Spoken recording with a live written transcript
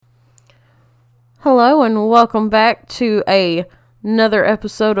Hello and welcome back to another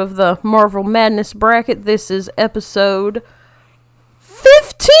episode of the Marvel Madness Bracket. This is episode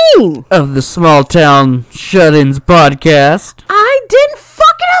 15 of the Small Town Shut-Ins podcast. I didn't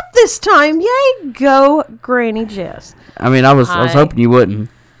fuck it up this time. Yay, go Granny Jess. I mean, I was hoping you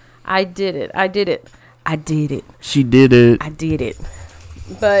wouldn't. I did it. She did it. I did it.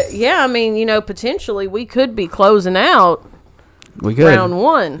 But yeah, I mean, potentially we could be closing out. We could. Round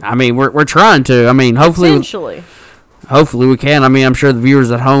one. I mean, we're trying to. I mean, hopefully we can. I mean, I'm sure the viewers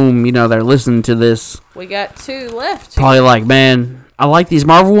at home, they're listening to this. We got two left. Probably like, man, I like these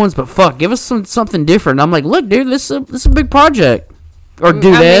Marvel ones, but fuck, give us something different. I'm like, look, dude, this is a big project. Or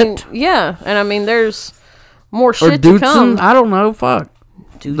do that. Yeah, and I mean, there's more shit to come. I don't know, fuck.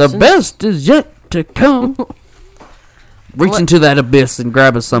 The best is yet to come. Reach into that abyss and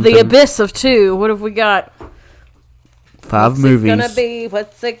grab us something. The abyss of two. What have we got? 5 movies.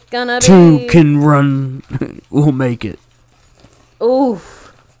 What's it gonna be? 2 can run. We'll make it.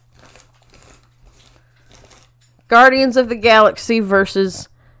 Oof. Guardians of the Galaxy versus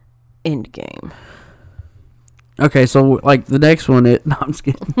Endgame. Okay, so like the next one, no, I'm just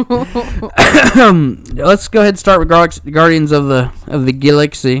kidding. Let's go ahead and start with Guardians of the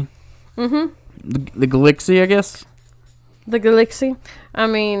Galaxy. The Galaxy, I guess. The Galaxy. I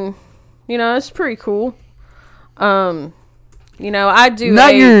mean, it's pretty cool. I do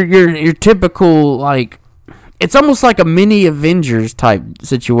not your typical, like, it's almost like a mini Avengers type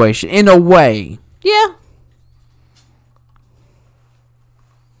situation in a way. Yeah.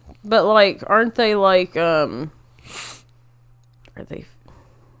 But like, aren't they like are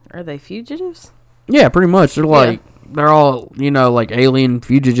they fugitives? Yeah, pretty much. They're like they're all, like alien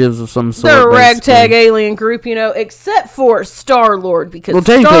fugitives of some sort. They're a ragtag alien group, except for Star-Lord, because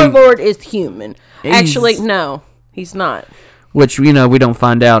Star-Lord is human. Actually, no, he's not. Which, we don't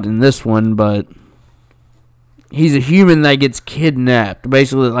find out in this one, but he's a human that gets kidnapped.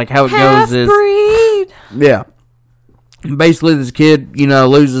 Basically, like, how it goes is... Half-breed! Yeah. Basically, this kid,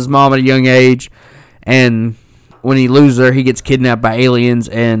 loses his mom at a young age, and when he loses her, he gets kidnapped by aliens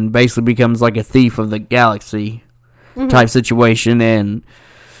and basically becomes like a thief of the galaxy type situation. And,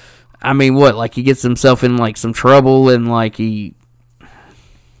 I mean, like, he gets himself in, like, some trouble, and, like,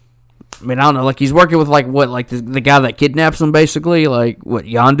 I don't know, like, he's working with, like, the guy that kidnaps him, basically, like,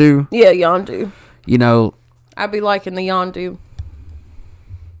 Yondu? Yeah, Yondu. I'd be liking the Yondu.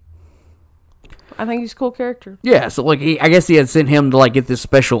 I think he's a cool character. Yeah, so, like, I guess he had sent him to, like, get this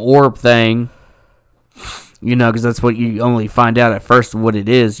special orb thing, because that's what you only find out at first what it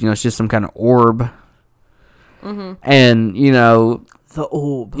is. It's just some kind of orb. And, the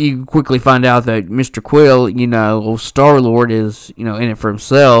orb. You quickly find out that Mr. Quill, Star-Lord is, in it for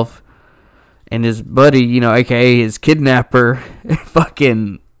himself. And his buddy, a.k.a. his kidnapper,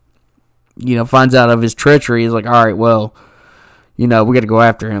 fucking, finds out of his treachery. He's like, all right, well, we got to go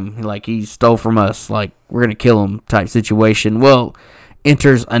after him. Like, he stole from us. Like, we're going to kill him type situation. Well,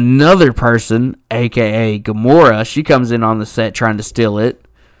 enters another person, a.k.a. Gamora. She comes in on the set trying to steal it.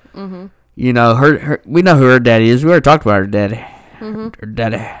 Her we know who her daddy is. We already talked about her daddy. Her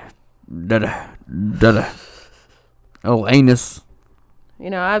daddy. Oh, anus.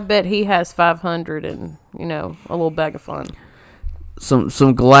 I bet he has 500 and, a little bag of fun.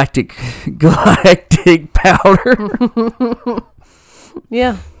 Some galactic powder.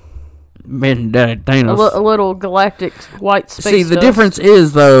 Yeah. Man, Thanos. A little galactic white space. See, the difference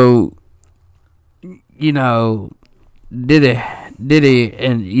is, though, Diddy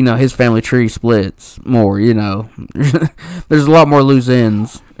and, his family tree splits more, There's a lot more loose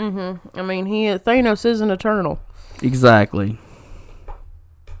ends. I mean, Thanos isn't eternal. Exactly.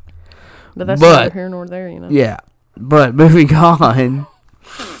 But that's neither here nor there, Yeah. But moving on.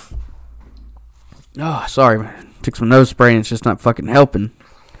 Oh, sorry, man. Took some nose spray and it's just not fucking helping.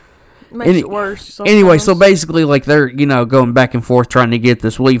 Makes it worse sometimes. Anyway, so basically, like, they're, going back and forth trying to get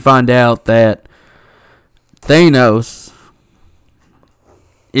this. Well, you find out that Thanos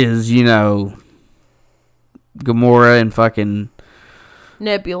is, Gamora and fucking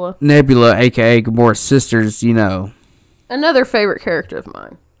Nebula, a.k.a. Gamora's sisters, Another favorite character of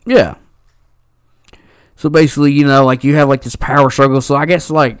mine. Yeah. So basically, like, you have, like, this power struggle. So I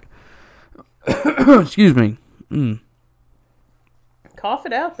guess, like, excuse me. Cough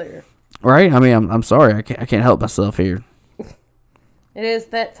it out there. Right? I mean, I'm sorry. I can't help myself here. It is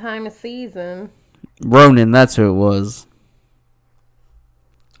that time of season. Ronan, that's who it was.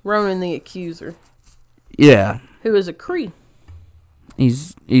 Ronan the Accuser. Yeah. Who is a Kree.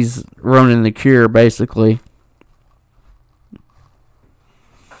 He's Ronan the Cure, basically.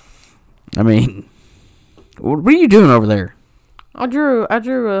 I mean, what are you doing over there? I drew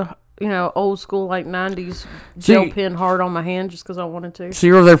a old school, like, 90s gel pen hard on my hand just because I wanted to. So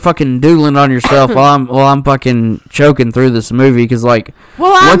you're over there fucking doodling on yourself while I'm fucking choking through this movie, because, like...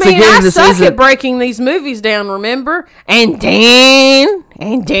 Well, I suck at breaking these movies down, remember? And then...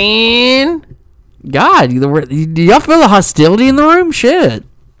 God, do y'all feel the hostility in the room? Shit.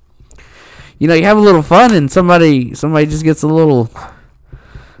 You have a little fun and somebody just gets a little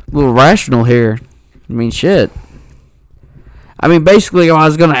rational here. I mean, shit. I mean, basically, what I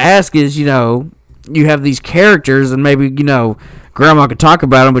was going to ask is, you have these characters, and maybe, Grandma could talk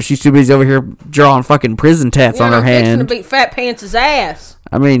about them, but she's too busy over here drawing fucking prison tats on her hand. I'm fixing to beat Fat Pants' ass.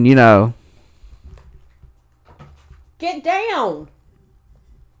 I mean, Get down.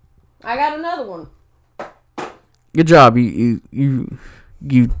 I got another one. Good job. You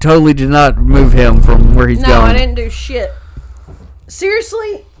totally did not move him from where he's going. No, I didn't do shit.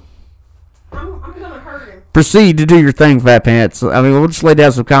 Seriously? I'm gonna hurt him. Proceed to do your thing, Fat Pants. I mean, we'll just lay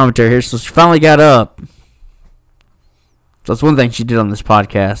down some commentary here. So she finally got up. So that's one thing she did on this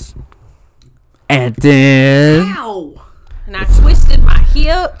podcast. And then... Ow! And I twisted my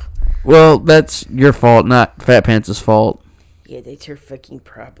hip. Well, that's your fault, not Fat Pants' fault. Yeah, that's her fucking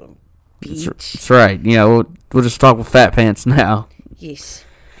problem, bitch. That's right. We'll just talk with Fat Pants now. Yes.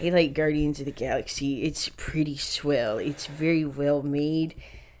 I like Guardians of the Galaxy. It's pretty swell. It's very well made.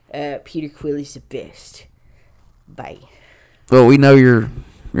 Peter Quill is the best. Bye. Well, we know you're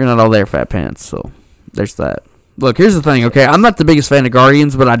not all there, Fat Pants, so there's that. Look, here's the thing, okay? I'm not the biggest fan of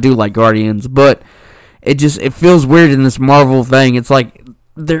Guardians, but I do like Guardians. But it feels weird in this Marvel thing. It's like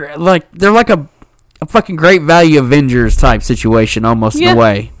they're like a fucking Great Value Avengers type situation almost in a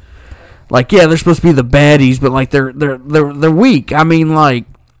way. Like, yeah, they're supposed to be the baddies, but like they're weak. I mean, like,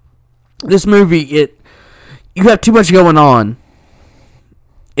 this movie, you have too much going on.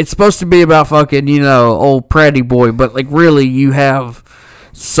 It's supposed to be about fucking, old pratty boy, but, like, really, you have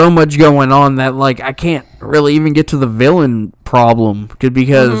so much going on that, like, I can't really even get to the villain problem.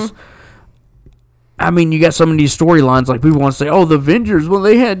 Because, I mean, you got so many storylines, like, people want to say, oh, the Avengers, well,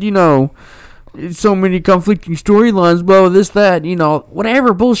 they had, so many conflicting storylines, blah, this, that,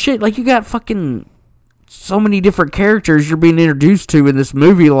 whatever, bullshit. Like, you got fucking so many different characters you're being introduced to in this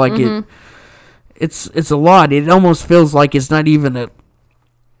movie, like, it's a lot. It almost feels like it's not even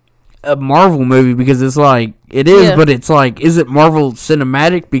a Marvel movie, because it's like, it is, but it's like, is it Marvel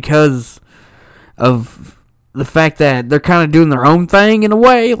Cinematic because of the fact that they're kind of doing their own thing in a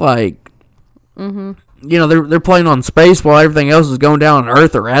way, like, they're playing on space while everything else is going down on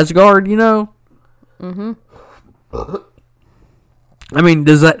Earth or Asgard, I mean,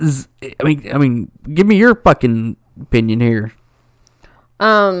 I mean, give me your fucking opinion here.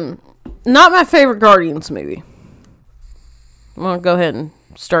 Not my favorite Guardians movie. I'm gonna go ahead and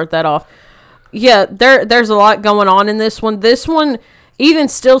start that off. Yeah, there's a lot going on in this one. This one, even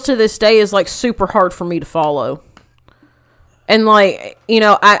still to this day, is like super hard for me to follow. And like,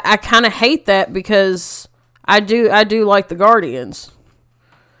 I kind of hate that, because I do like the Guardians.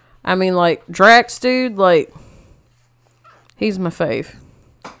 I mean, like, Drax, dude, like, he's my fave.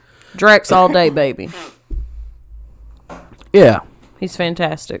 Drax all day, baby. Yeah. He's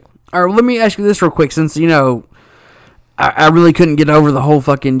fantastic. All right, let me ask you this real quick, since, I really couldn't get over the whole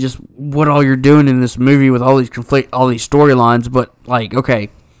fucking just what all you're doing in this movie with all these all these storylines, but, like, okay,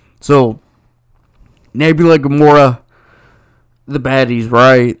 so, Nebula, Gamora, the baddies,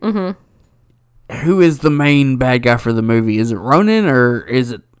 right? Mm-hmm. Who is the main bad guy for the movie? Is it Ronan or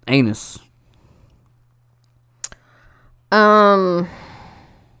is it Anus? I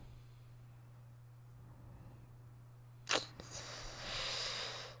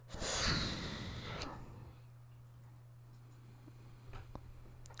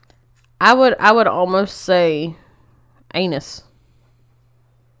would almost say Anus.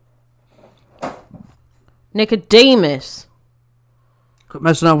 Nicodemus. Quit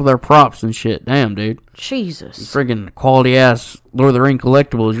messing up with our props and shit. Damn, dude. Jesus. Friggin' quality ass Lord of the Ring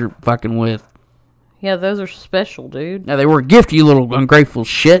collectibles you're fucking with. Yeah, those are special, dude. Now, they were a gift, you little ungrateful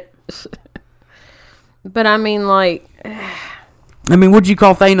shit. But I mean, like, would you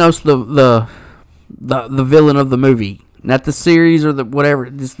call Thanos the villain of the movie? Not the series or the whatever,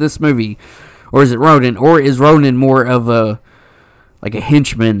 this movie. Or is it Ronan? Or is Ronan more of a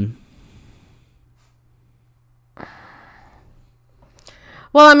henchman?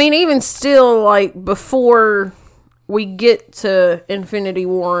 Well, I mean, even still, like, before we get to Infinity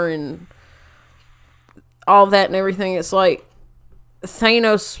War and all that and everything, it's like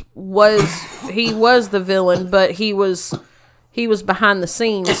Thanos was the villain, but he was behind the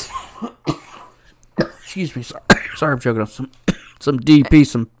scenes. Excuse me, sorry I'm choking on some DP,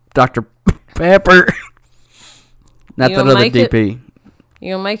 some Dr. Pepper. Not that other DP.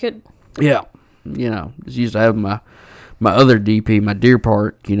 You gonna make it? Yeah. Just used to have my other DP, my Deer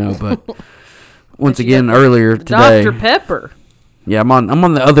Park, but once again, earlier today. Dr. Pepper. Yeah, I'm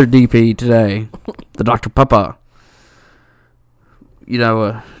on the other DP today. The Dr. Pepper.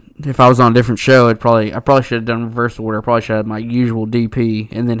 If I was on a different show, I probably should have done reverse order. I probably should have had my usual DP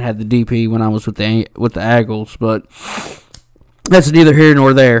and then had the DP when I was with the Aggles, but that's neither here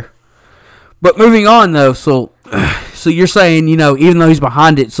nor there. But moving on though, so you're saying, even though he's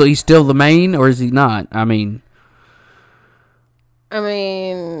behind it, so he's still the main, or is he not? I mean,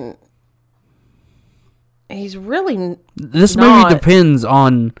 he's really this not. movie depends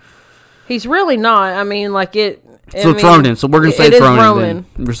on. He's really not. I mean, like it. So it's Ronan. So we're gonna say it's Ronan.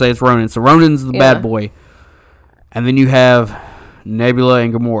 We're gonna say it's Ronan. So Ronan's the bad boy, and then you have Nebula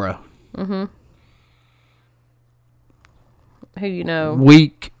and Gamora. Mm-hmm.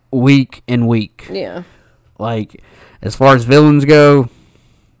 Who weak, and weak. Yeah. Like, as far as villains go,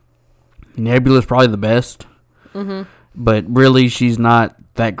 Nebula's probably the best. Mm-hmm. But really, she's not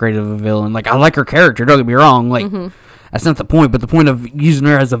that great of a villain. Like, I like her character, don't get me wrong. Like, that's not the point. But the point of using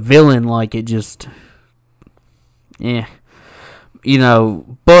her as a villain, like, it just... Yeah.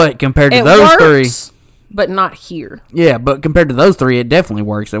 But compared to those three... but not here. Yeah, but compared to those three, it definitely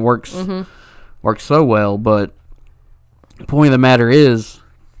works. It works so well, but the point of the matter is,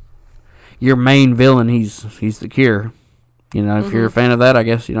 your main villain, he's the Cure. If you're a fan of that, I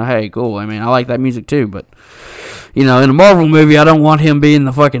guess, hey, cool. I mean, I like that music too, but, in a Marvel movie, I don't want him being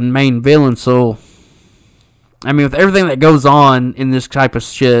the fucking main villain, so, I mean, with everything that goes on in this type of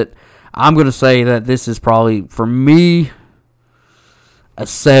shit, I'm going to say that this is probably, for me, a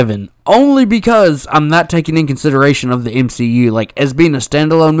 7. Only because I'm not taking in consideration of the MCU. Like, as being a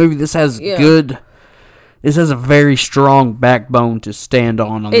standalone movie, this has this has a very strong backbone to stand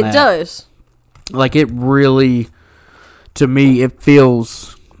on that. It does. Like, it really, to me, it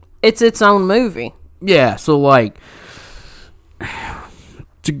feels... It's its own movie. Yeah, so, like,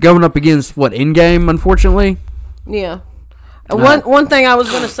 to going up against, Endgame, unfortunately? Yeah. One thing I was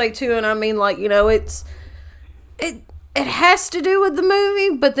going to say, too, and I mean, like, it has to do with the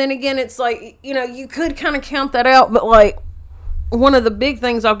movie, but then again, it's like, you could kind of count that out, but, like, one of the big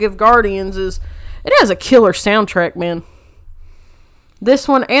things I'll give Guardians is it has a killer soundtrack, man. This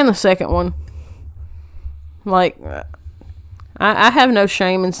one and the second one. Like, I have no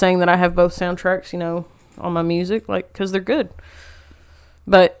shame in saying that I have both soundtracks, on my music, like, because they're good.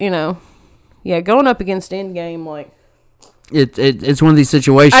 But, going up against Endgame, like... It's one of these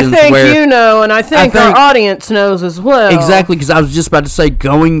situations I think where... and I think our audience knows as well. Exactly, because I was just about to say,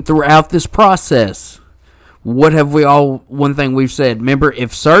 going throughout this process, one thing we've said, remember,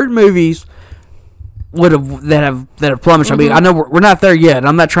 if certain movies that have plummeted, I mean, I know we're not there yet,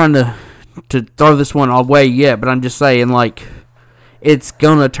 I'm not trying to throw this one away yet, but I'm just saying, like, it's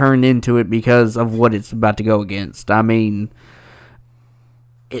gonna turn into it because of what it's about to go against. I mean,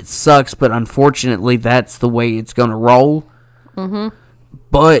 it sucks, but unfortunately, that's the way it's gonna roll.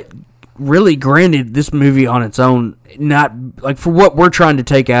 But really, granted, this movie on its own, not like for what we're trying to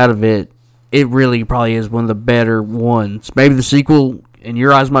take out of it, it really probably is one of the better ones. Maybe the sequel, in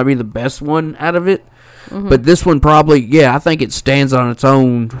your eyes, might be the best one out of it. But this one probably, I think it stands on its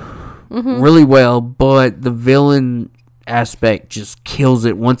own really well. But the villain aspect just kills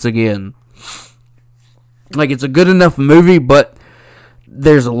it once again. Like, it's a good enough movie, but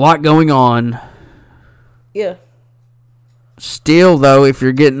there's a lot going on. Yeah. Still, though, if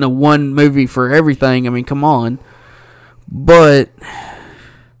you're getting a one movie for everything, I mean, come on. But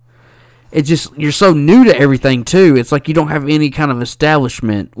it's just, you're so new to everything, too. It's like you don't have any kind of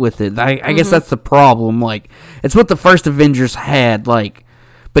establishment with it. I guess that's the problem. Like, it's what the first Avengers had, like,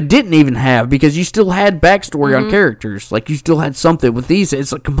 but didn't even have, because you still had backstory on characters. Like, you still had something. With these,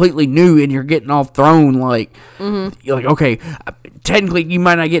 it's like completely new, and you're getting all thrown, like, you're like, okay, technically, you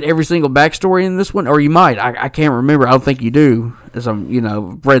might not get every single backstory in this one, or you might. I can't remember. I don't think you do. As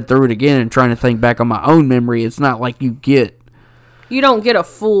I'm, read through it again and trying to think back on my own memory, it's not like you get... You don't get a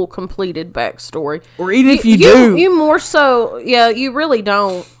full, completed backstory. Or even if you do... You more so... Yeah, you really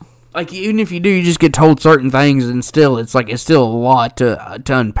don't. Like, even if you do, you just get told certain things, and still, it's still a lot to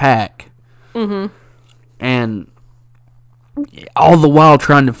unpack. And all the while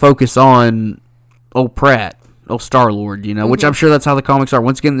trying to focus on old Pratt. Star-Lord, which I'm sure that's how the comics are.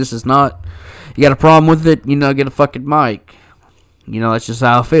 Once again, this is not, you got a problem with it, get a fucking mic. That's just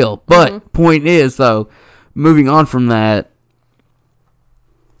how I feel. But, point is, though, moving on from that,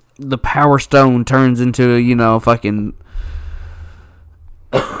 the Power Stone turns into, fucking,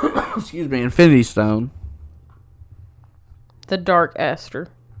 excuse me, Infinity Stone. The Dark Aster.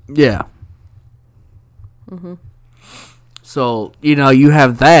 Yeah. So, you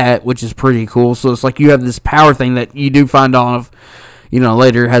have that, which is pretty cool. So it's like you have this power thing that you do find on,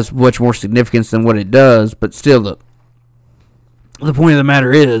 later has much more significance than what it does. But still, the point of the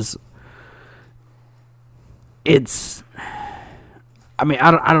matter is, it's, I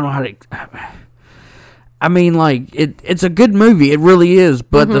don't know how to, it's a good movie. It really is.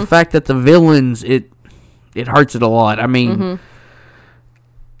 But the fact that the villains, it hurts it a lot.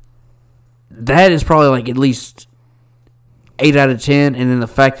 That is probably like at least 8 out of 10, and then the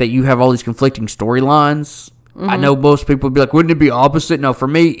fact that you have all these conflicting storylines. I know most people would be like, wouldn't it be opposite? No, for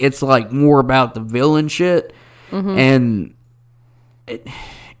me, it's like more about the villain shit, and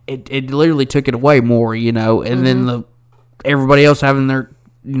it literally took it away more, and then everybody else having their,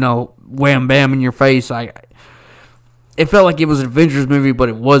 wham bam in your face. It felt like it was an Avengers movie, but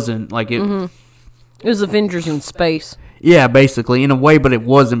it wasn't. Like it. It was Avengers in space. Yeah, basically, in a way, but it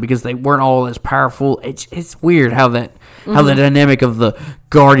wasn't because they weren't all as powerful. It's weird how the dynamic of the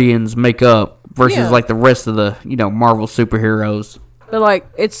Guardians make up versus like the rest of the Marvel superheroes. But like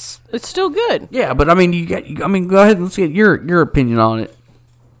it's still good. Yeah, but go ahead and let's get your opinion on it.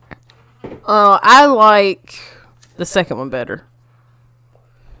 I like the second one better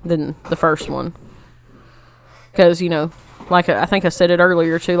than the first one because like I think I said it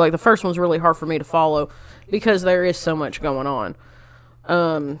earlier too. Like the first one's really hard for me to follow. Because there is so much going on.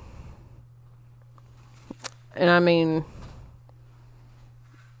 And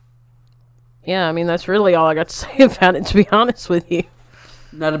that's really all I got to say about it, to be honest with you.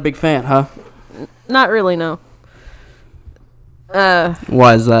 Not a big fan, huh? Not really, no.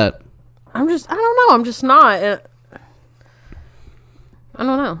 Why is that? I don't know. I'm just not. I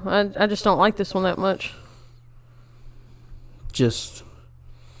don't know. I just don't like this one that much. It's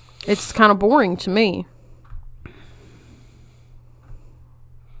kind of boring to me.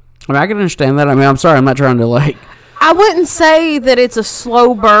 I can understand that. I'm sorry. I'm not trying to I wouldn't say that it's a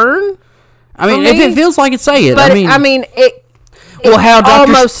slow burn. If it feels like it, say it. But it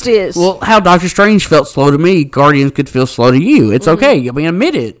almost is. Well, how Doctor Strange felt slow to me, Guardians could feel slow to you. It's okay.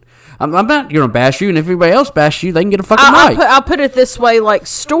 Admit it. I'm not going to bash you, and if everybody else bash you, they can get a fucking mic. I'll put it this way, like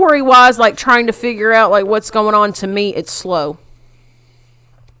story-wise, like trying to figure out like what's going on. To me, it's slow.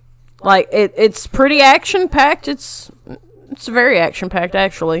 Like it's pretty action-packed. It's very action-packed,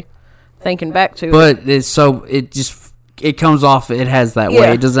 actually. Thinking back to it. But it comes off, it has that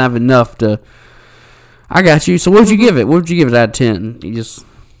way. It doesn't have enough to... I got you. So what would you give it? What would you give it out of 10? You just...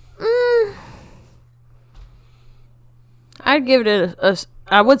 I'd give it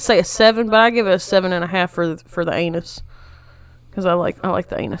I would say a 7, but I'd give it a 7.5 for the anus. Because I like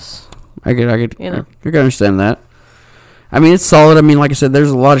the anus. I could understand that. It's solid. Like I said, there's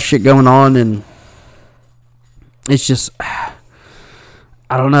a lot of shit going on, and it's just...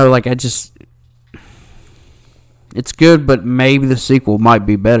 I don't know, it's good, but maybe the sequel might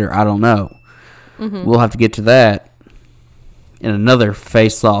be better. I don't know. We'll have to get to that in another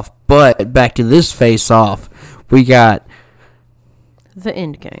face-off. But back to this face-off, we got... the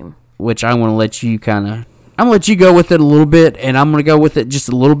end game. Which I want to let you I'm going to let you go with it a little bit, and I'm going to go with it just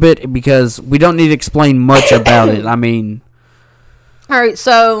a little bit, because we don't need to explain much about it. All right,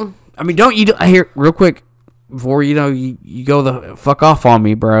 so... don't you... Here, real quick... Before you go the fuck off on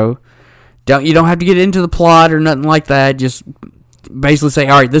me, bro. You don't have to get into the plot or nothing like that. Just basically say,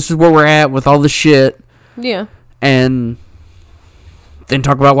 all right, this is where we're at with all this shit. Yeah. And then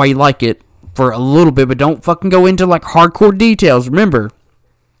talk about why you like it for a little bit, but don't fucking go into hardcore details. Remember,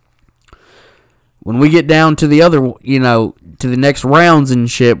 when we get down to the other, to the next rounds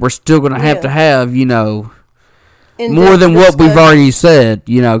and shit, we're still gonna have to have, more than what we've already said,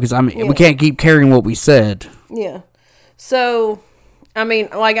 because we can't keep carrying what we said. Yeah. So, I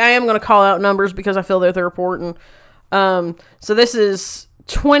am going to call out numbers because I feel that they're important. So this is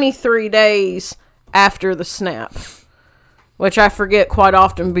 23 days after the snap, which I forget quite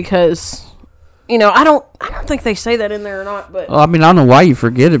often because, I don't think they say that in there or not. But well, I don't know why you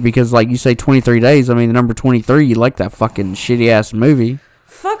forget it because, you say 23 days. The number 23. You like that fucking shitty ass movie.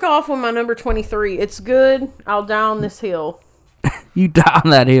 Fuck off with my number 23. It's good. I'll die on this hill. You die on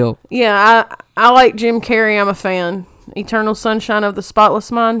that hill. Yeah, I like Jim Carrey. I'm a fan. Eternal Sunshine of the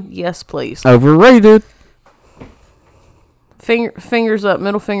Spotless Mind? Yes, please. Overrated. Fingers up.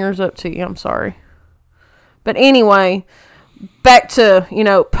 Middle fingers up to you. I'm sorry. But anyway, back to,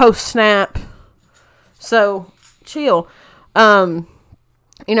 post-snap. So, chill.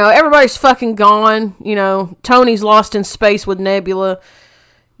 Everybody's fucking gone. Tony's lost in space with Nebula.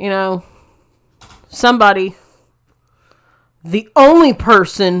 Somebody, the only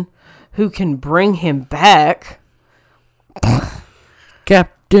person who can bring him back.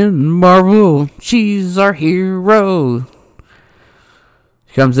 Captain Marvel, she's our hero.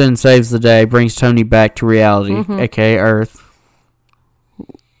 Comes in and saves the day, brings Tony back to reality, aka Earth.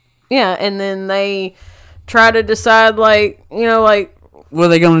 Yeah, and then they try to decide, like, you know, like, what are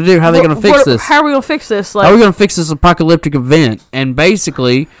they going to do? How are they going to fix this? How are we going to fix this? Like, how are we going to fix this apocalyptic event? And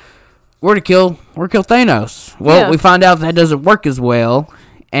basically, we're to kill Thanos. Well, we find out that doesn't work as well,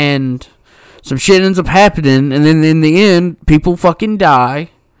 and some shit ends up happening, and then in the end, people fucking die.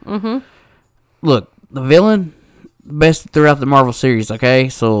 Look, the villain, best throughout the Marvel series, okay?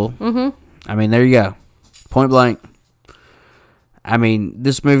 So, I mean, there you go. Point blank. I mean,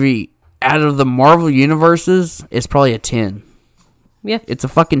 this movie, out of the Marvel universes, is probably a 10. Yeah. It's a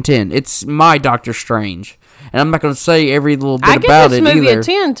fucking 10. It's my Doctor Strange. And I'm not going to say every little bit about it either. I give this movie a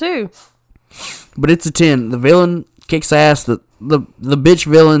 10, too. But it's a 10. The villain kicks ass. The bitch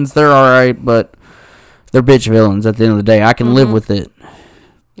villains, they're alright, but they're bitch villains at the end of the day. I can live with it.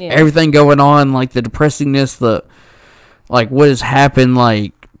 Yeah. Everything going on, like the depressingness, like what has happened,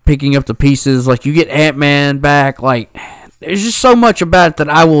 like picking up the pieces, like you get Ant-Man back, like there's just so much about it that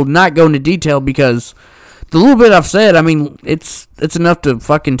I will not go into detail because the little bit I've said, I mean, it's enough to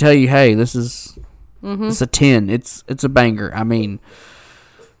fucking tell you, hey, this is it's a 10. It's a banger. I mean,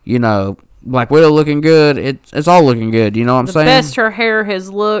 you know, Black Widow looking good. It's all looking good. You know what I'm saying? The best her hair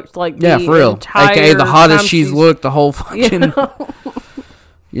has looked, like, yeah, for real. AKA the hottest she's looked the whole fucking.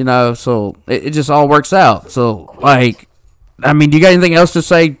 You know, so it just all works out. So, like, I mean, do you got anything else to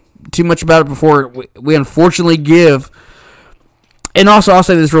say too much about it before we unfortunately give? And also, I'll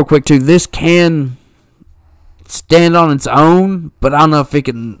say this real quick, too. This can stand on its own, but I don't know if it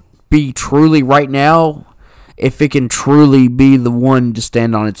can be truly right now, if it can truly be the one to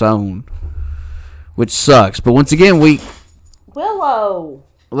stand on its own, which sucks. But once again, Willow. Well,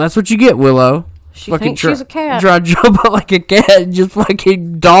 that's what you get, Willow. She thinks she's a cat. Try to jump out like a cat and just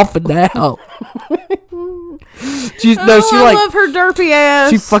fucking dolphin out. I love her derpy ass.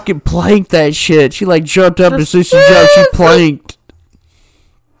 She fucking planked that shit. She like jumped up, and as soon as she jumped, she planked.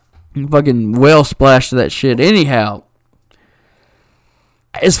 And fucking whale splashed that shit. Anyhow,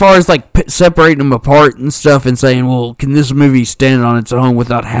 as far as like separating them apart and stuff and saying, well, can this movie stand on its own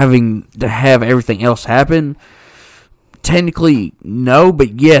without having to have everything else happen? Technically, no,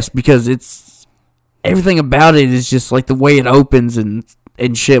 but yes, because it's everything about it is just like the way it opens and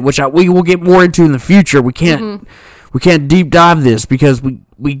shit, which we will get more into in the future. We can't deep dive this because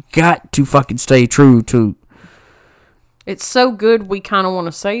we got to fucking stay true to. It's so good, we kind of want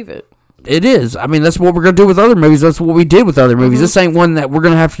to save it. It is. I mean, that's what we're going to do with other movies. That's what we did with other movies. This ain't one that we're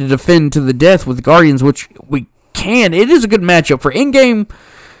going to have to defend to the death with Guardians, which we can. It is a good matchup. For Endgame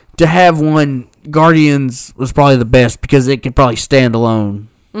to have one, Guardians was probably the best because it could probably stand alone.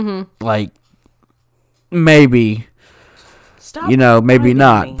 Like, maybe. You know, maybe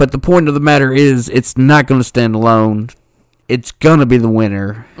not. But the point of the matter is, it's not going to stand alone. It's going to be the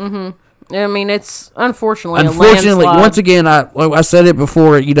winner. I mean, it's unfortunately a landslide. Once again, I said it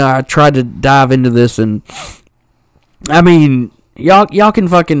before, you know, I tried to dive into this, and I mean, y'all can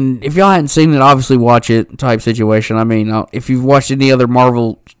fucking, if y'all hadn't seen it, obviously watch it type situation. I mean, if you've watched any other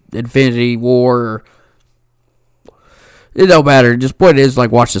Marvel Infinity War, it don't matter. Just what it is,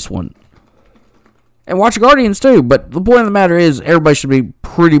 like, watch this one. And watch Guardians too, but the point of the matter is, everybody should be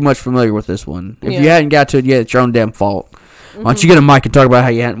pretty much familiar with this one. If you hadn't got to it yet, it's your own damn fault. Why don't you get a mic and talk about how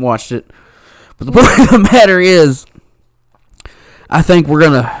you hadn't watched it? But the point of the matter is, I think we're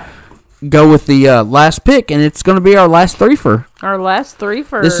going to go with the last pick, and it's going to be our last threefer. Our last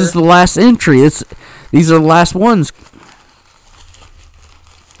threefer. This is the last entry. These are the last ones.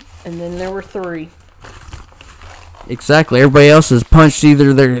 And then there were 3. Exactly. Everybody else has punched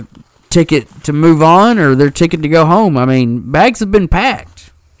either their ticket to move on or their ticket to go home. I mean, bags have been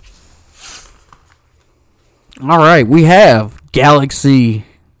packed. All right, we have Galaxy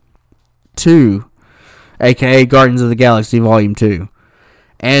 2, a.k.a. Guardians of the Galaxy Volume 2.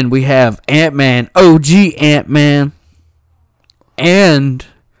 And we have Ant-Man, OG Ant-Man, and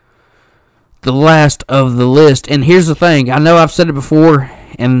the last of the list. And here's the thing. I know I've said it before,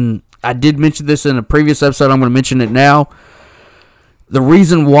 and I did mention this in a previous episode. I'm going to mention it now. The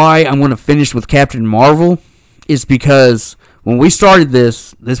reason why I'm going to finish with Captain Marvel is because when we started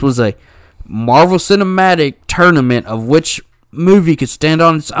this was a Marvel Cinematic Tournament of which movie could stand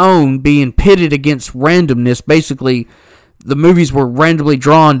on its own, being pitted against randomness. Basically, the movies were randomly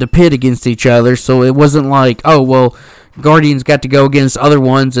drawn to pit against each other, so it wasn't like, oh, well, Guardians got to go against other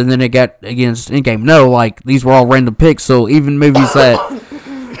ones, and then it got against Endgame. No, like, these were all random picks, so even movies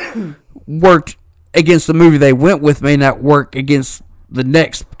that worked against the movie they went with may not work against the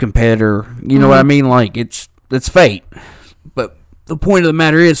next competitor. You know what I mean? Like, it's fate. But the point of the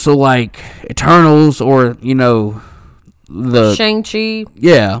matter is, so, like, Eternals or, you know, the Shang-Chi.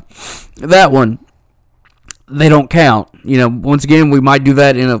 Yeah, that one. They don't count. Once again, we might do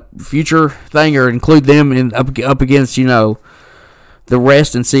that in a future thing or include them in up against, the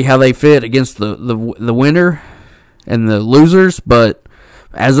rest and see how they fit against the winner and the losers. But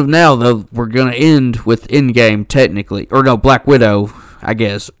as of now, though, we're going to end with Endgame, technically. Or no, Black Widow, I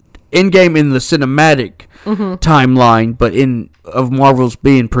guess. Endgame in the cinematic timeline, but of Marvel's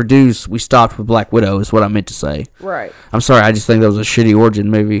being produced, we stopped with Black Widow, is what I meant to say. Right. I'm sorry, I just think that was a shitty origin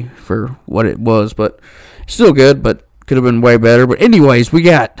movie for what it was, but still good, but could have been way better. But anyways, we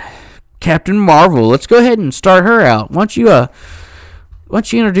got Captain Marvel. Let's go ahead and start her out. Why don't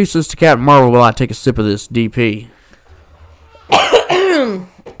you introduce us to Captain Marvel while I take a sip of this DP?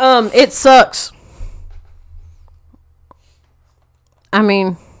 It sucks. I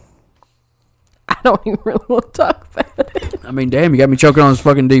mean, I don't even really want to talk about it. I mean, damn, you got me choking on this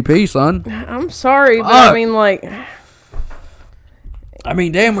fucking DP, son. I'm sorry, but I mean, like... I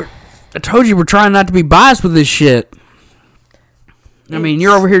mean, damn, I told you we're trying not to be biased with this shit. I mean,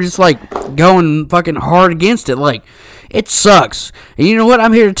 you're over here just, like, going fucking hard against it. Like, it sucks. And you know what?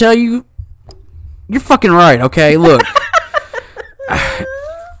 I'm here to tell you, you're fucking right, okay? Look.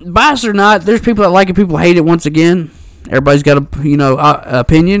 Biased or not, there's people that like it, people hate it once again. Everybody's got a,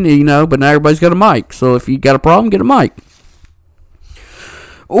 opinion, but not everybody's got a mic. So if you got a problem, get a mic.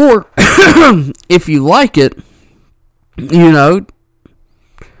 Or, if you like it, good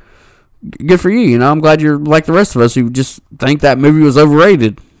for you, I'm glad you're like the rest of us who just think that movie was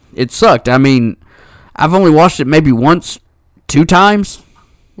overrated. It sucked. I mean, I've only watched it maybe once, 2 times.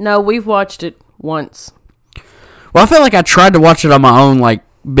 No, we've watched it once. Well, I feel like I tried to watch it on my own, like,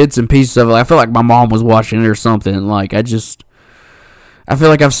 bits and pieces of it. I feel like my mom was watching it or something. Like, I feel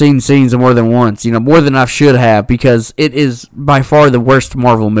like I've seen scenes more than once, more than I should have, because it is by far the worst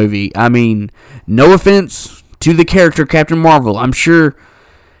Marvel movie. I mean, no offense to the character Captain Marvel. I'm sure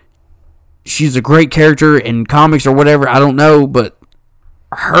she's a great character in comics or whatever. I don't know, but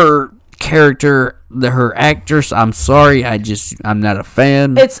her character, her actress, I'm sorry. I'm not a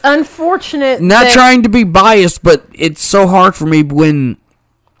fan. It's unfortunate. Not trying to be biased, but it's so hard for me when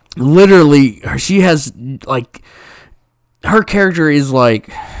literally she has, like, her character is like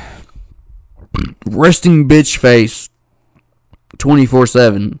resting bitch face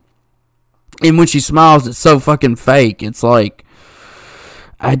 24/7. And when she smiles, it's so fucking fake. It's like,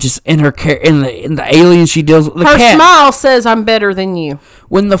 in the alien she deals with, her cat, smile says I'm better than you.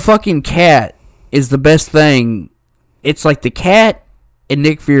 When the fucking cat is the best thing, it's like the cat and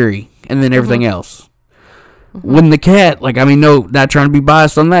Nick Fury and then everything else. When the cat, no, not trying to be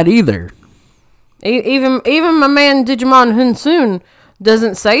biased on that either. Even my man Digimon Hunsoon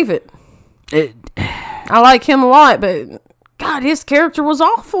doesn't save it. I like him a lot, but God, his character was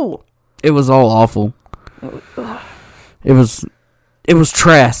awful. It was all awful. It was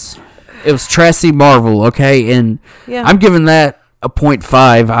trash. It was trashy Marvel, okay? And yeah. I'm giving that a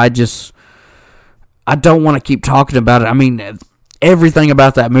 0.5. I don't want to keep talking about it. I mean, everything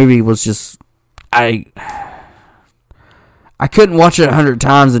about that movie was just, I couldn't watch it 100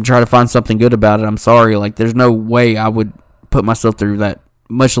 times and try to find something good about it. I'm sorry. Like, there's no way I would put myself through that,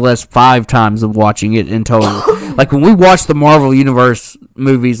 much less 5 times of watching it in total. Like, when we watch the Marvel Universe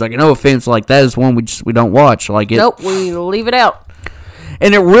movies, like, no offense, like, that is one we don't watch. Like, nope, we leave it out.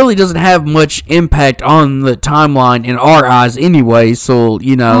 And it really doesn't have much impact on the timeline in our eyes anyway, so,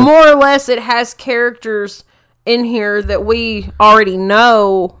 more or less, it has characters in here that we already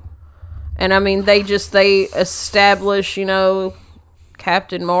know. And I mean, they establish,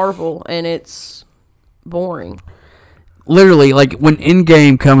 Captain Marvel, and it's boring. Literally, like, when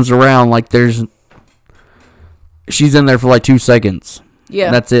Endgame comes around, like, she's in there for, like, 2 seconds.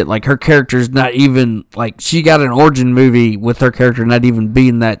 Yeah. That's it. Like, her character's not even, like, she got an origin movie with her character not even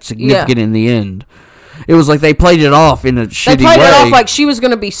being that significant in the end. It was like they played it off in a shitty way. They played it off like she was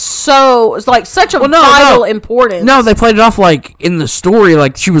going to be such a vital importance. No, they played it off like in the story,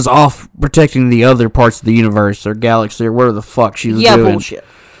 like she was off protecting the other parts of the universe or galaxy or whatever the fuck she was doing. Bullshit.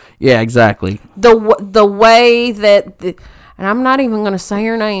 Yeah, exactly. The way that, and I'm not even going to say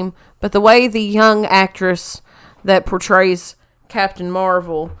her name, but the way the young actress that portrays Captain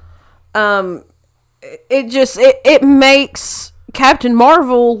Marvel, it makes Captain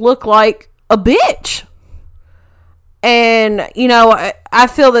Marvel look like a bitch. And, I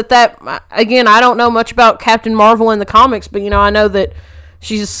feel that, again, I don't know much about Captain Marvel in the comics, but, I know that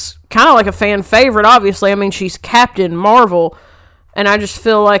she's kind of like a fan favorite, obviously. I mean, she's Captain Marvel, and I just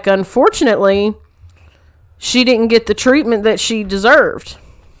feel like, unfortunately, she didn't get the treatment that she deserved.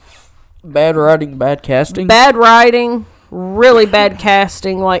 Bad writing, bad casting? Bad writing, really bad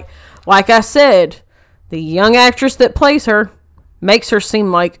casting. Like I said, the young actress that plays her makes her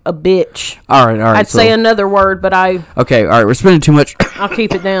seem like a bitch. All right. I'd say another word, but Okay, all right. We're spending too much. I'll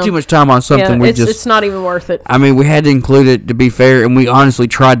keep it down. Too much time on something. Yeah, it's not even worth it. I mean, we had to include it to be fair, and we honestly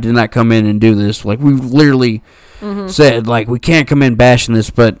tried to not come in and do this. Like, we literally said, like, we can't come in bashing this,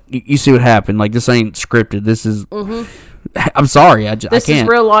 but you see what happened. Like, this ain't scripted. This is. I'm sorry. I can't. This is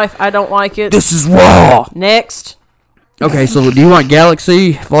real life. I don't like it. This is raw. Next. Okay, so do you want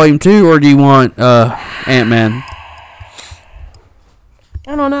Galaxy Volume 2 or do you want Ant-Man?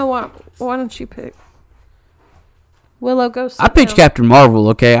 I don't know. Why don't you pick? Willow, go sit I picked down. Captain Marvel,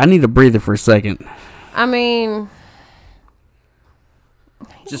 okay? I need a breather for a second. I mean...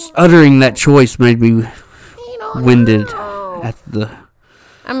 Just uttering that choice made me winded at the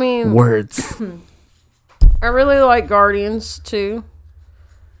words. I really like Guardians, too.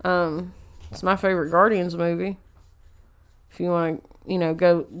 It's my favorite Guardians movie. If you want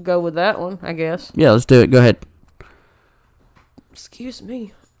to, go with that one, I guess. Yeah, let's do it. Go ahead. Excuse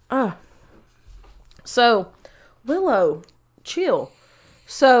me. So, Willow, chill.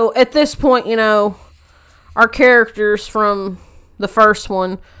 So, at this point, our characters from the first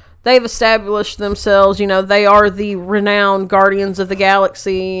one, they've established themselves. They are the renowned Guardians of the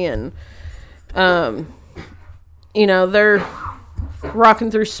Galaxy, and, they're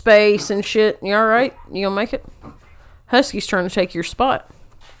rocking through space and shit. You alright? You gonna make it? Husky's trying to take your spot.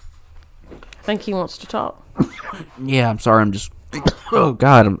 I think he wants to talk. Yeah, I'm sorry. I'm just... Oh,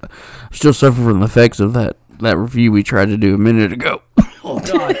 God. I'm still suffering from the effects of that review we tried to do a minute ago. Oh,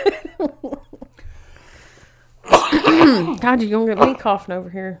 God. God, you're going to get me coughing over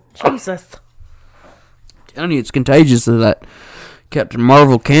here. Jesus. I'm telling you, it's contagious of that Captain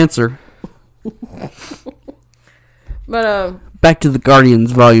Marvel cancer. But, back to the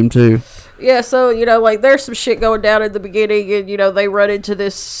Guardians Volume 2. Yeah, so, there's some shit going down at the beginning, and, they run into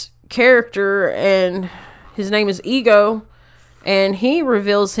this character, and his name is Ego, and he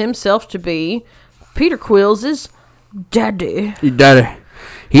reveals himself to be Peter Quill's daddy.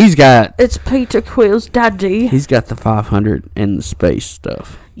 It's Peter Quill's daddy. He's got the 500 and the space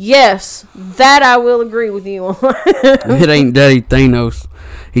stuff. Yes, that I will agree with you on. It ain't Daddy Thanos.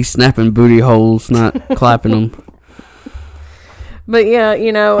 He's snapping booty holes, not clapping them. But yeah,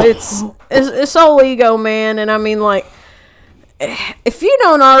 it's all Ego, man, and I mean, like, if you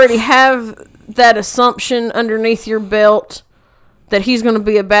don't already have that assumption underneath your belt that he's going to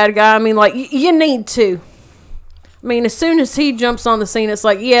be a bad guy, I mean, like, you need to. I mean, as soon as he jumps on the scene, it's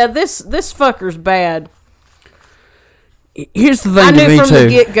like, yeah, this fucker's bad. Here's the thing I to me, knew from too. the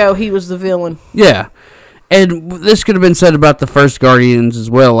get-go he was the villain. Yeah. And this could have been said about the first Guardians as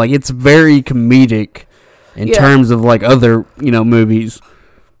well. Like, it's very comedic in terms of, like, other, movies.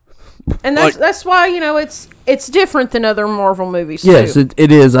 And that's why, it's different than other Marvel movies, yes, too.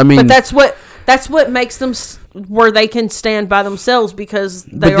 it is. I mean... But that's what makes them where they can stand by themselves, because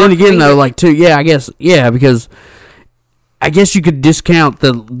they are... But then again, comedic. though, like, too, because... I guess you could discount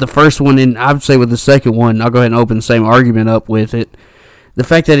the first one, and I would say with the second one, I'll go ahead and open the same argument up with it. The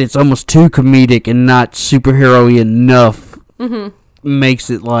fact that it's almost too comedic and not superhero-y enough makes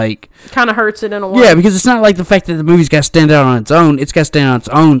it like... kind of hurts it in a way. Yeah, because it's not like the fact that the movie's got to stand out on its own. It's got to stand on its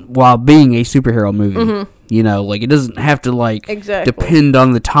own while being a superhero movie. Like, it doesn't have to, like, depend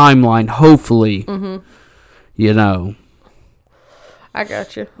on the timeline, hopefully. I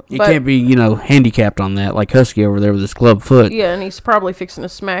got you. You can't be, handicapped on that, like Husky over there with his club foot. Yeah, and he's probably fixing to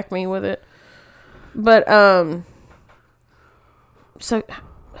smack me with it. But, so,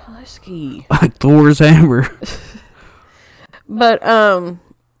 Husky. Like Thor's hammer. But,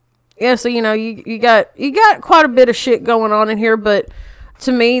 yeah, so, you got quite a bit of shit going on in here, but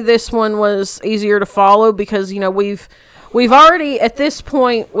to me, this one was easier to follow because, we've already, at this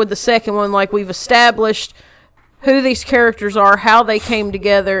point with the second one, like, we've established who these characters are, how they came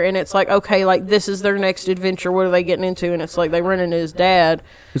together, and it's like, okay, like, this is their next adventure, what are they getting into? And it's like, they run into his dad.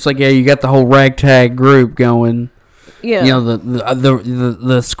 It's like, yeah, you got the whole ragtag group going. Yeah.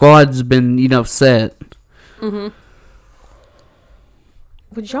 The squad's been, set. Would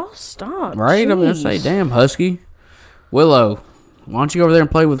y'all stop? Right? Jeez. I'm going to say, damn, Husky. Willow, why don't you go over there and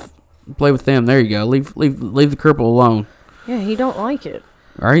play with them? There you go. Leave the cripple alone. Yeah, he don't like it.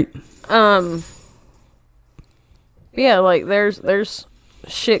 Right? Yeah, like, there's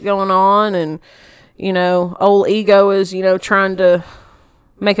shit going on, and, old Ego is, trying to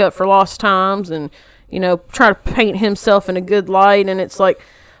make up for lost times, and, try to paint himself in a good light, and it's like,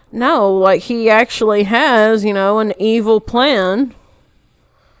 no, like, he actually has, an evil plan.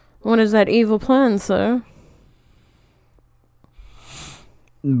 What is that evil plan, sir?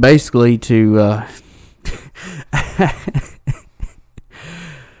 Basically to,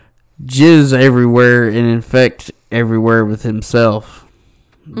 jizz everywhere and infect everywhere with himself.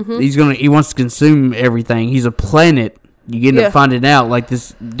 He wants to consume everything. He's a planet. You end up finding out, like,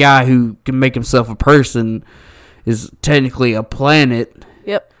 this guy who can make himself a person is technically a planet.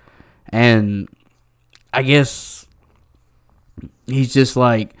 Yep. And I guess he's just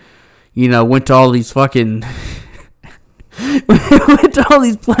like, went to all these fucking went to all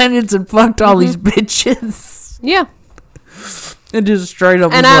these planets and fucked all these bitches. Yeah. And just straight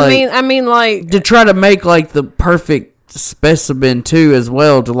up. And I mean, like, to try to make like the perfect specimen too, as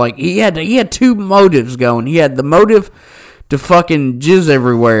well. To like, he had two motives going. He had the motive to fucking jizz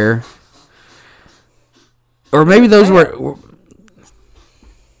everywhere, or maybe those were.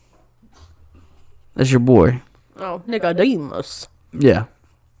 That's your boy. Oh, Nicodemus. Yeah.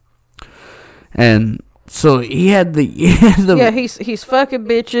 And so he had the yeah, he's fucking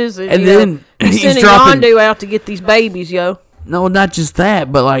bitches, and then he's sending dropping Yondu out to get these babies, yo. No, not just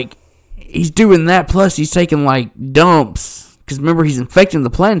that, but like he's doing that. Plus, he's taking like dumps because remember he's infecting the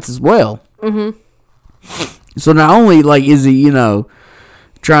planets as well. So not only like is he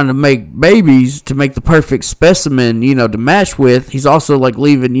trying to make babies to make the perfect specimen to match with, he's also like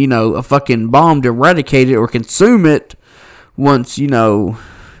leaving a fucking bomb to eradicate it or consume it once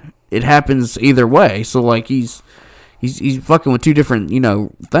it happens either way. So like he's fucking with two different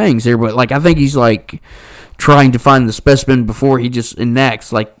things here, but like I think he's like trying to find the specimen before he just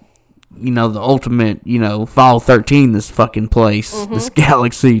enacts like the ultimate file 13 this fucking place, this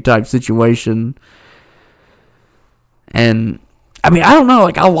galaxy type situation. And I mean, I don't know,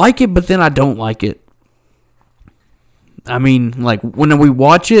 like I like it, but then I don't like it. I mean, like when we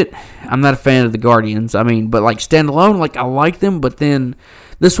watch it, I'm not a fan of the Guardians. I mean, but like standalone, like I like them, but then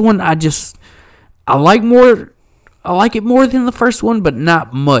this one I like it more than the first one, but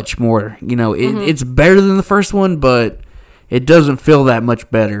not much more. It's better than the first one, but it doesn't feel that much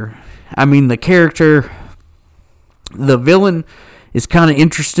better. I mean, the villain is kind of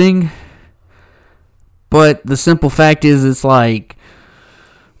interesting, but the simple fact is, it's like,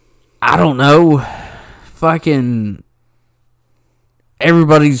 I don't know, fucking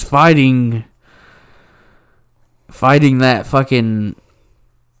everybody's fighting that fucking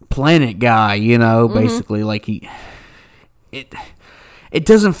planet guy, basically, like it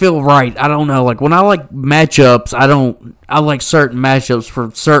doesn't feel right. I don't know, like when I like matchups, I like certain matchups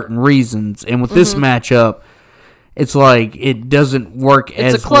for certain reasons, and with this matchup, it's like it doesn't work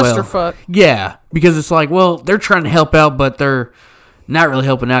as well. It's a clusterfuck. Yeah, because it's like, well, they're trying to help out, but they're not really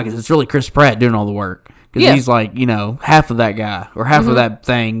helping out because it's really Chris Pratt doing all the work. Because he's like, half of that guy or half of that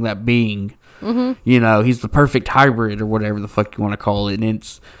thing, that being. He's the perfect hybrid or whatever the fuck you want to call it,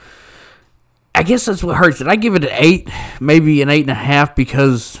 and I guess that's what hurts it. I give it an 8, maybe an 8.5,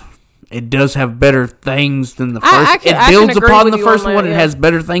 because it does have better things than the first. It builds upon the first one. It has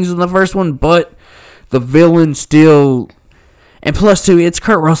better things than the first one, but the villain still. And plus, too, it's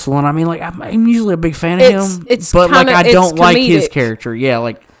Kurt Russell, and I mean, like, I'm usually a big fan of him, but like I don't like his character. Yeah,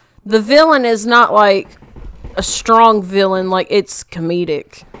 like the villain is not like a strong villain. Like it's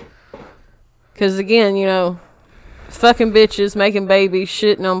comedic. Because again, fucking bitches, making babies,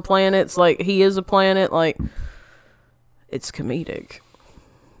 shitting on planets, like he is a planet, like it's comedic.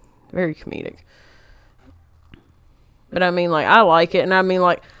 Very comedic. But I mean, like, I like it, and I mean,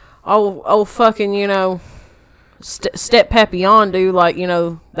 like, oh fucking, Step Papillon, dude, like,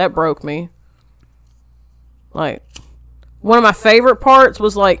 that broke me. Like, one of my favorite parts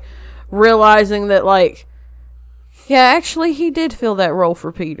was, like, realizing that, like, yeah, actually, he did fill that role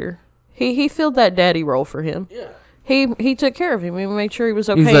for Peter. He filled that daddy role for him. Yeah. He took care of him. He made sure he was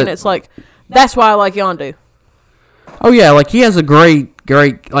okay, and it's like, that's why I like Yondu. Oh, yeah, like, he has a great,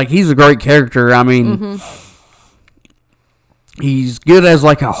 like, he's a great character. I mean, he's good as,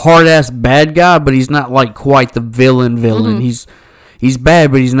 like, a hard-ass bad guy, but he's not, like, quite the villain. He's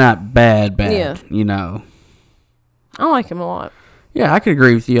bad, but he's not bad, yeah. I like him a lot. Yeah, I could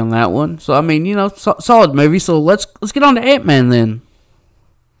agree with you on that one. So, I mean, solid movie. So, let's get on to Ant-Man, then.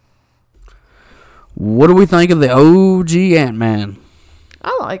 What do we think of the OG Ant-Man?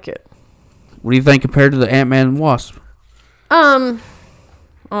 I like it. What do you think compared to the Ant-Man and Wasp? Well,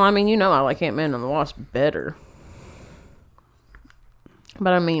 I mean, I like Ant-Man and the Wasp better.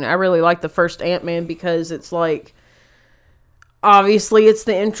 But I mean, I really like the first Ant-Man because it's like, obviously it's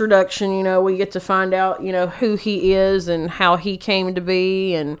the introduction, we get to find out, who he is and how he came to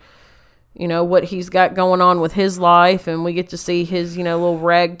be and, what he's got going on with his life. And we get to see his, little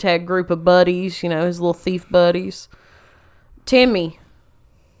ragtag group of buddies, his little thief buddies. Timmy.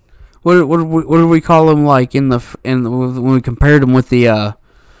 What do we call him, like, when we compared him with the,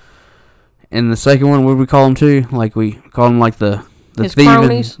 in the second one, what did we call him to? Like, we call him, like, the The His thieving,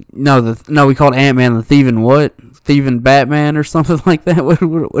 cronies? No, we called Ant-Man the thieving what? Thieving Batman or something like that. What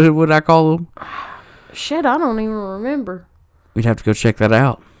would I call him? Shit, I don't even remember. We'd have to go check that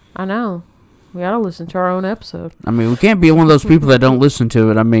out. I know. We gotta listen to our own episode. I mean, we can't be one of those people that don't listen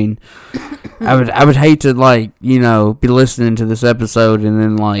to it. I mean, I would hate to, like, you know, be listening to this episode and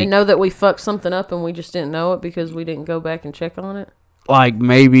then, like... And know that we fucked something up and we just didn't know it because we didn't go back and check on it. Like,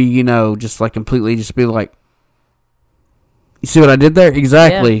 maybe, you know, just, like, completely just be like... You see what I did there?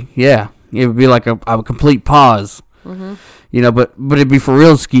 Exactly. Yeah. It would be like a complete pause. Mm-hmm. You know, but it'd be for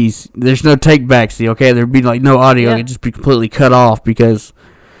real skis. There's no take back, see, okay? There'd be, like, no audio. It'd just be completely cut off because,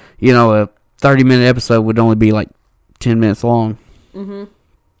 you know, a 30-minute episode would only be, like, 10 minutes long. Mm-hmm.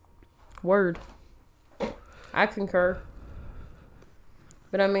 Word. I concur.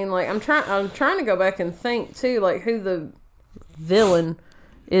 But, I mean, like, I'm trying to go back and think, too, like, who the villain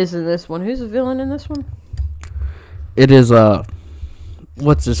is in this one. Who's the villain in this one? It is,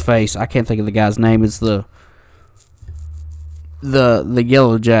 what's his face? I can't think of the guy's name. It's the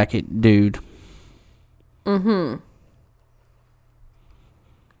yellow jacket dude. Mm-hmm.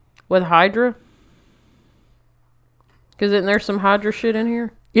 With Hydra? Because isn't there some Hydra shit in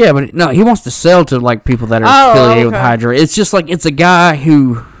here? Yeah, but no, he wants to sell to, like, people that are affiliated with Hydra. It's just like, it's a guy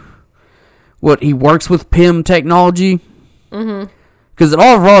who, he works with PIM technology. Mm-hmm. Because it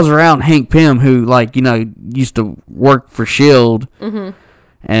all revolves around Hank Pym, who, like, you know, used to work for S.H.I.E.L.D. Mm-hmm.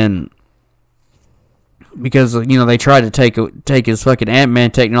 And because, you know, they tried to take his fucking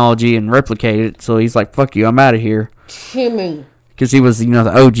Ant-Man technology and replicate it, so he's like, fuck you, I'm out of here. Timmy. Because he was, you know,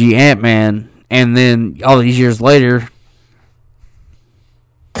 the OG Ant-Man, and then all these years later...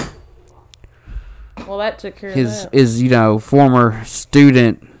 Well, that took care of that. His, you know, former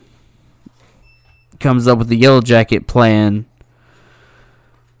student comes up with the Yellow Jacket plan...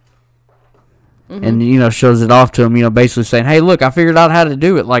 Mm-hmm. And, you know, shows it off to him, you know, basically saying, hey, look, I figured out how to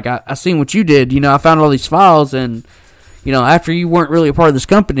do it. Like, I seen what you did. You know, I found all these files, and, you know, after you weren't really a part of this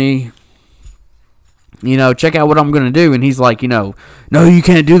company, you know, check out what I'm going to do. And he's like, you know, no, you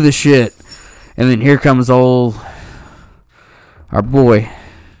can't do this shit. And then here comes our boy.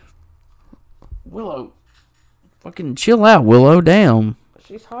 Willow. Fucking chill out, Willow. Damn.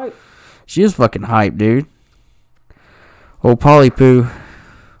 She's hype. She is fucking hype, dude. Old Polly Poo.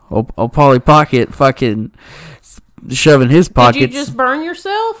 Old Polly Pocket fucking shoving his pockets. Did you just burn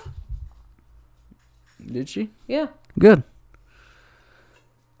yourself? Did she? Yeah. Good.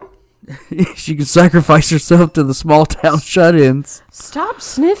 She can sacrifice herself to the small town shut-ins. Stop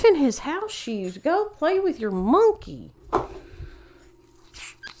sniffing his house shoes. Go play with your monkey.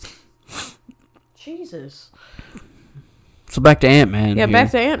 Jesus. So back to Ant-Man. Yeah, here.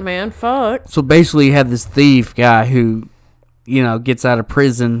 back to Ant-Man. Fuck. So basically you have this thief guy who, you know, gets out of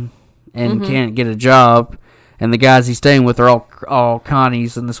prison and can't get a job, and the guys he's staying with are all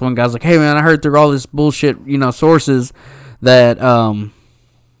Connies, and this one guy's like, hey man, I heard through all this bullshit, you know, sources that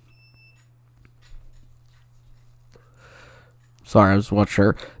sorry, I was watching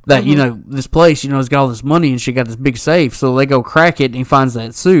her, that you know, this place, you know, has got all this money and she got this big safe, so they go crack it and he finds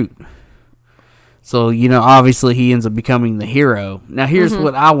that suit. So, you know, obviously he ends up becoming the hero. Now here's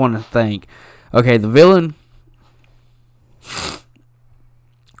what I want to think. Okay, the villain,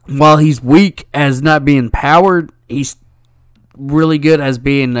 while he's weak as not being powered, he's really good as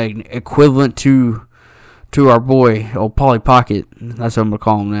being an equivalent to our boy, old Polly Pocket. That's what I'm going to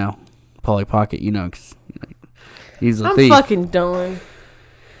call him now. Polly Pocket, you know, because he's a thief. I'm fucking done.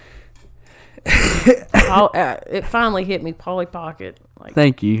 It finally hit me, Polly Pocket. Like,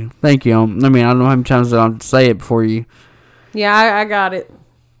 Thank you. I mean, I don't know how many times I'll say it before you. Yeah, I got it.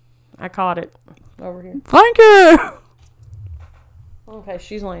 I caught it over here. Thank you. Okay,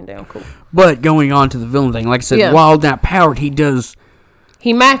 she's laying down. Cool. But going on to the villain thing, like I said, while not powered, he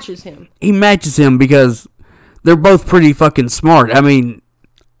matches him. He matches him because they're both pretty fucking smart. I mean,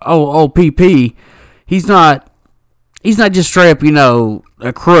 old PP, he's not just straight up, you know,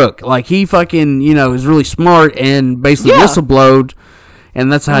 a crook. Like, he fucking, you know, is really smart and basically whistleblowed,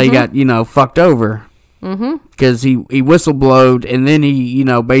 and that's how he got, you know, fucked over. Because he whistleblowed, and then he, you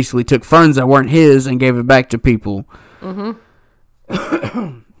know, basically took funds that weren't his and gave it back to people.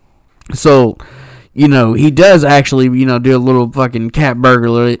 So, you know, he does actually, you know, do a little fucking cat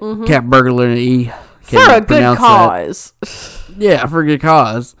burglary. For a good cause. Yeah, for a good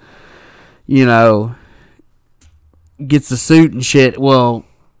cause. You know, gets the suit and shit. Well,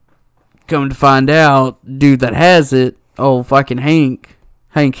 come to find out, dude that has it, old fucking Hank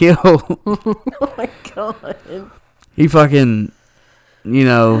Hill. Oh my god. He fucking, you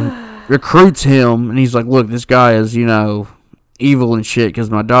know, recruits him, and he's like, look, this guy is, you know, evil and shit, because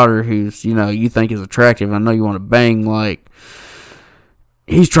my daughter, who's, you know, you think is attractive, I know you want to bang, like,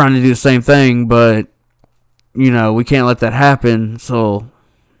 he's trying to do the same thing, but, you know, we can't let that happen, so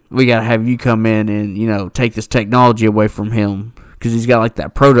we got to have you come in and, you know, take this technology away from him, because he's got, like,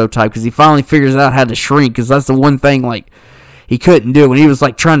 that prototype, because he finally figures out how to shrink, because that's the one thing, like, he couldn't do. When he was,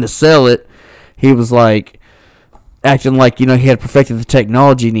 like, trying to sell it, he was, like, acting like, you know, he had perfected the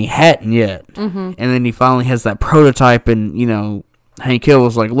technology, and he hadn't yet. And then he finally has that prototype, and, you know, Hank Hill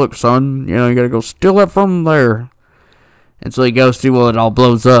was like, look, son, you know, you got to go steal that from there. And so he goes to, well, it all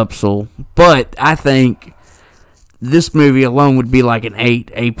blows up, so. But I think this movie alone would be like an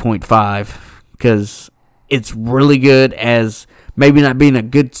 8.5, because it's really good as maybe not being a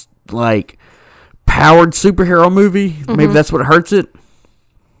good, like, powered superhero movie. Maybe that's what hurts it.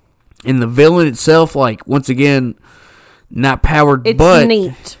 And the villain itself, like, once again, not powered, it's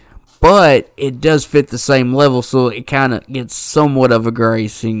neat. But it does fit the same level, so it kind of gets somewhat of a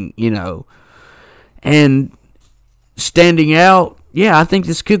grace, and, you know. And standing out, yeah, I think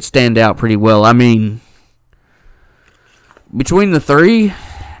this could stand out pretty well. I mean, between the three,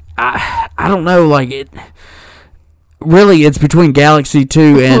 I don't know, like, it really, it's between Galaxy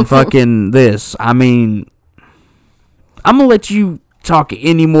 2 and fucking this. I mean, I'm gonna let you talk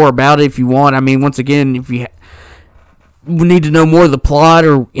any more about it if you want. I mean, once again, if you need to know more of the plot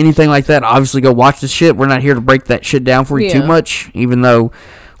or anything like that, obviously go watch this shit. We're not here to break that shit down for you too much, even though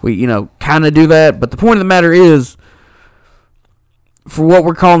we, you know, kind of do that. But the point of the matter is, for what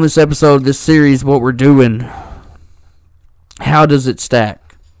we're calling this episode, this series, what we're doing, how does it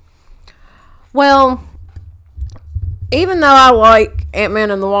stack? Well, even though I like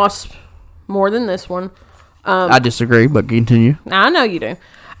Ant-Man and the Wasp more than this one, I disagree, but continue. I know you do.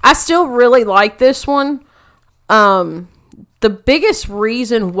 I still really like this one. The biggest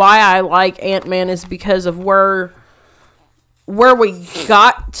reason why I like Ant-Man is because of where we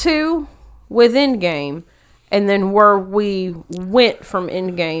got to with Endgame, and then where we went from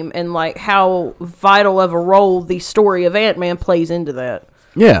Endgame, and like how vital of a role the story of Ant-Man plays into that.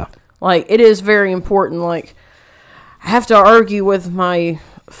 Yeah. Like, it is very important. Like, I have to argue with my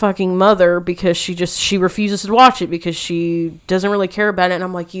fucking mother because she refuses to watch it because she doesn't really care about it, and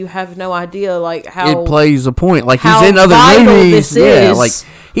I'm like, you have no idea like how it plays a point. Like, how he's in other vital movies. This yeah, is. like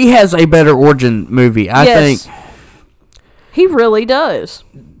he has a better origin movie. I think he really does.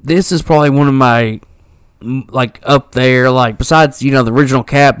 This is probably one of my, like, up there. Like, besides, you know, the original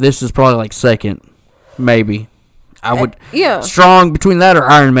Cap, this is probably like second, maybe. I would strong between that or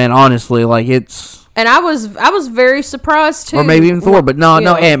Iron Man. Honestly, like, it's. And I was very surprised too. Or maybe even Thor, but no,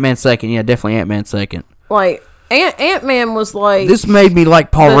 Ant-Man second. Yeah, definitely Ant-Man second. Like, Ant-Man was like... This made me like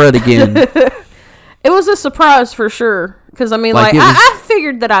Paul Rudd again. It was a surprise for sure. Because, I mean, like I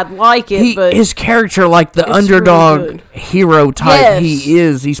figured that I'd like it, but... His character, like the underdog really hero type he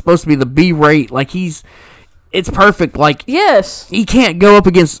is. He's supposed to be the B-rate. Like, it's perfect. Like, yes. He can't go up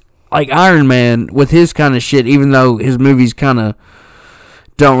against, like, Iron Man with his kind of shit, even though his movies kind of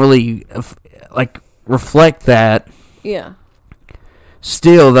don't really... like, reflect that. Yeah.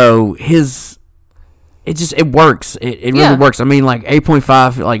 Still, though, it works. It really works. I mean, like,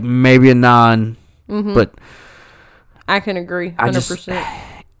 8.5, like, maybe a 9. But I can agree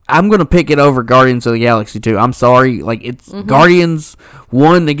 100%. I'm going to pick it over Guardians of the Galaxy 2. I'm sorry. Like, it's Guardians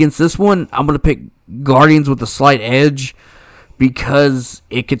 1 against this one. I'm going to pick Guardians with a slight edge because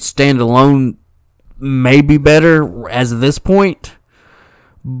it could stand alone maybe better as of this point.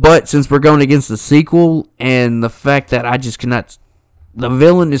 But since we're going against the sequel and the fact that I just cannot... The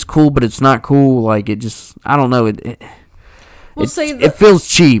villain is cool, but it's not cool. Like, it just... I don't know. It feels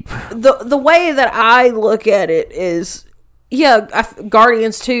cheap. The way that I look at it is... Yeah,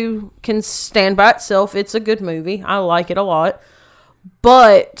 Guardians 2 can stand by itself. It's a good movie. I like it a lot.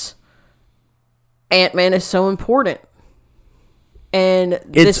 But Ant-Man is so important. And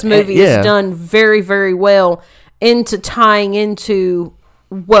this movie is done very, very well into tying into...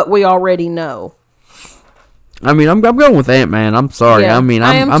 what we already know. I mean, I'm going with Ant-Man. I'm sorry. Yeah, I mean,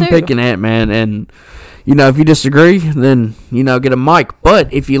 I'm picking Ant-Man, and, you know, if you disagree, then, you know, get a mic.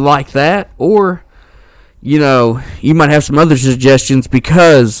 But if you like that, or, you know, you might have some other suggestions,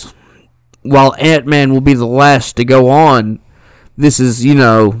 because while Ant-Man will be the last to go on, this is, you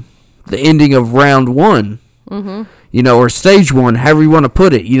know, the ending of round 1. You know, or stage 1, however you want to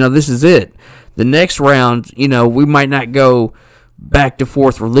put it. You know, this is it. The next round, you know, we might not go back to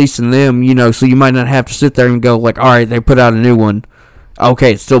forth releasing them, you know, so you might not have to sit there and go like, all right, they put out a new one.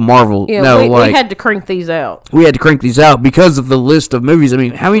 Okay, it's still Marvel. Yeah, no, we had to crank these out. We had to crank these out because of the list of movies. I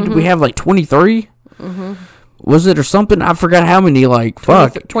mean, how many did we have? Like 23? Was it or something? I forgot how many. Like,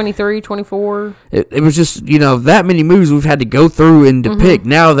 fuck. 23, 24. It was just, you know, that many movies we've had to go through and to pick.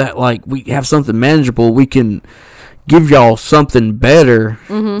 Now that, like, we have something manageable, we can give y'all something better,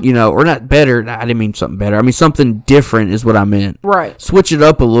 you know, or not better. I didn't mean something better. I mean something different is what I meant. Right. Switch it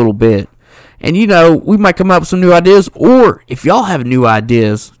up a little bit. And, you know, we might come up with some new ideas. Or if y'all have new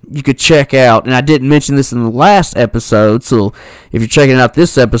ideas, you could check out. And I didn't mention this in the last episode. So if you're checking out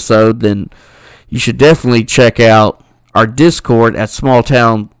this episode, then you should definitely check out our Discord at Small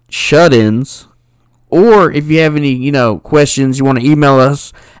Town Shut-ins. Or if you have any, you know, questions, you want to email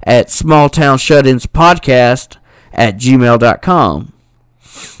us at smalltownshutiinspodcast@gmail.com.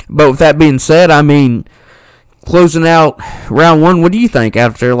 But with that being said, I mean, closing out round one, what do you think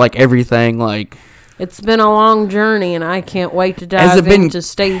after, like, everything? Like, it's been a long journey, and I can't wait to dive into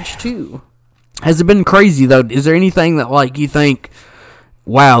stage 2. Has it been crazy, though? Is there anything that, like, you think,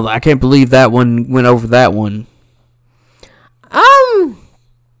 wow, I can't believe that one went over that one?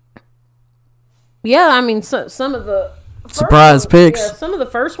 Yeah, I mean, some of the surprise picks. Yeah, some of the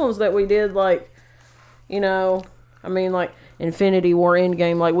first ones that we did, like, you know, I mean, like, Infinity War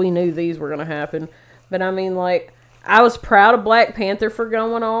Endgame, like, we knew these were going to happen. But, I mean, like, I was proud of Black Panther for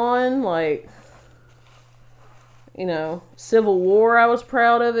going on. Like, you know, Civil War, I was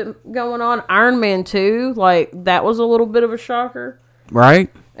proud of it going on. Iron Man 2, like, that was a little bit of a shocker. Right.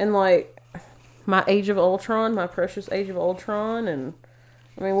 And, like, my Age of Ultron, my precious Age of Ultron. And,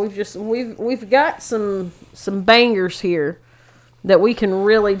 I mean, we've got some bangers here that we can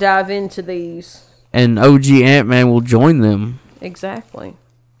really dive into these. And OG Ant-Man will join them. Exactly.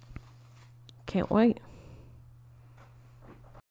 Can't wait.